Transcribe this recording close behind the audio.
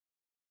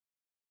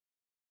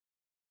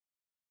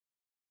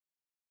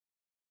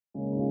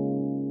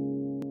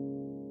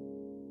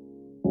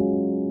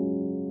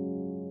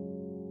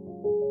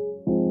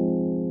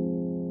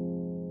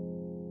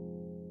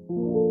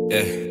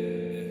Yeah.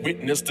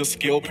 Witness the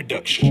skill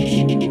production.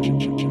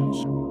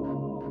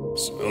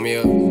 Swing me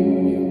up.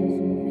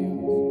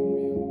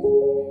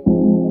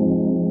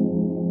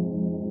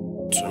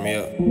 Turn me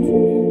up.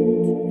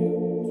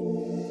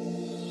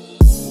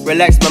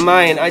 Relax my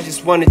mind, I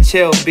just wanna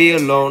chill, be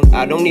alone.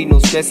 I don't need no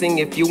stressing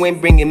if you ain't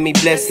bringing me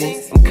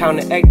blessings. I'm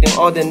counteracting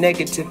all the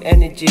negative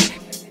energy.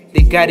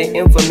 They got it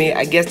in for me,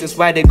 I guess that's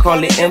why they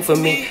call it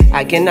infamy.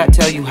 I cannot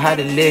tell you how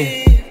to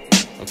live.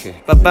 Okay.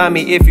 But by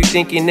me, if you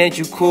thinking that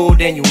you cool,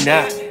 then you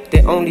not.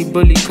 They only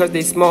bully cause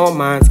they small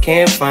minds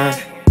can't find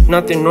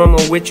nothing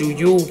normal with you,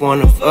 you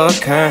one of a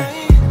kind.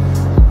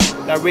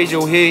 Now raise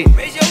your head,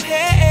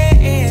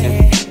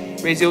 yeah.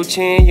 Raise your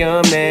chin,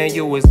 young man,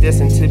 you was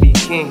destined to be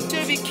king.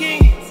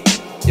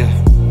 Yeah.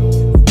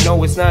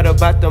 No, it's not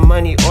about the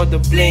money or the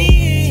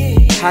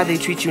bling. How they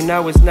treat you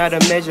now is not a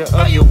measure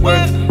of your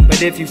worth.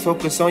 But if you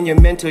focus on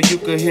your mental, you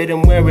could hit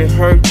them where it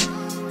hurts.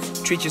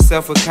 Treat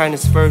yourself with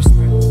kindness first.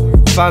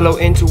 Follow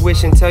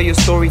intuition, tell your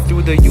story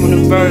through the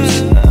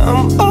universe.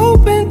 I'm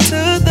open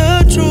to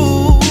the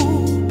truth.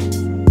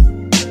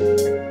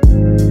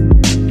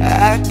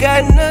 I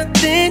got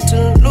nothing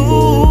to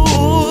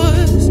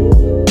lose.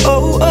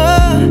 Oh,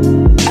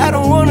 I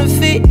don't wanna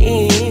fit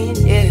in,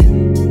 yeah.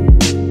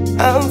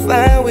 I'm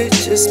fine with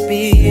just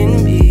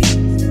being me.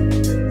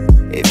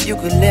 If you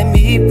could let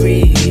me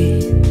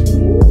breathe.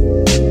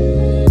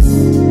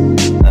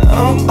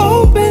 I'm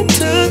open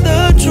to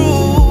the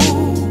truth.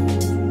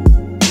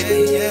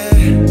 Yeah,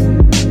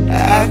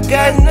 yeah. I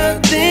got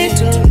nothing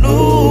to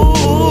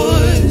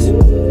lose.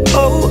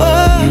 Oh,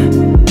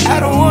 I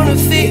don't wanna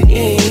fit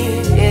in.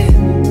 Yeah.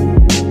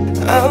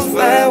 I'm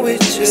fine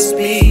with just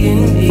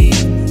being me.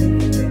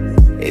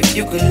 If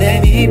you could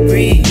let me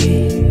breathe.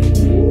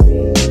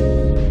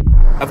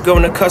 I've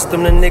grown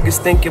accustomed to niggas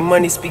thinking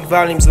money speak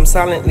volumes. I'm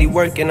silently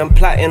working, I'm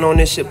plotting on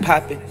this shit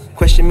popping.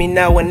 Question me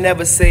now and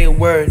never say a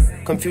word.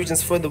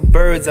 Confusion's for the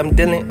birds, I'm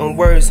dealing in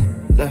words.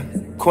 The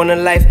corner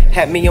life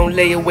had me on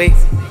layaway.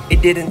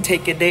 It didn't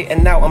take a day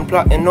and now I'm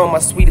plotting on my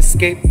sweet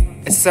escape.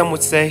 And some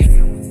would say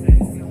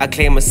I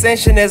claim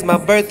ascension as my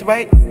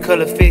birthright.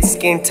 Color fit,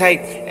 skin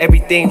tight,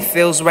 everything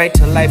feels right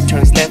till life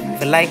turns left.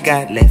 Feel like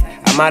God left.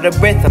 I'm out of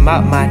breath, I'm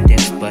out my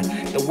depth. But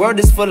the world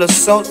is full of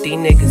salty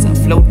niggas, I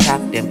float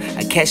top them.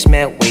 I catch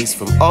mad waves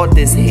from all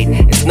this hate,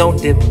 it's no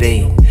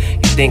debate.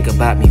 You think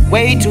about me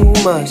way too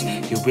much,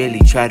 you really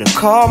try to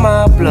call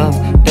my bluff.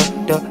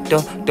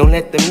 Don't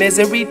let the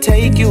misery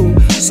take you.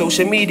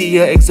 Social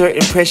media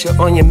exerting pressure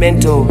on your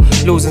mental.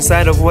 Losing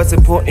sight of what's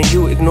important,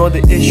 you ignore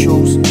the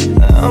issues.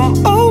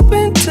 I'm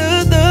open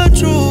to the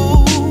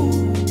truth.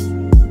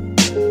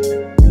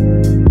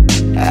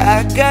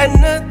 I got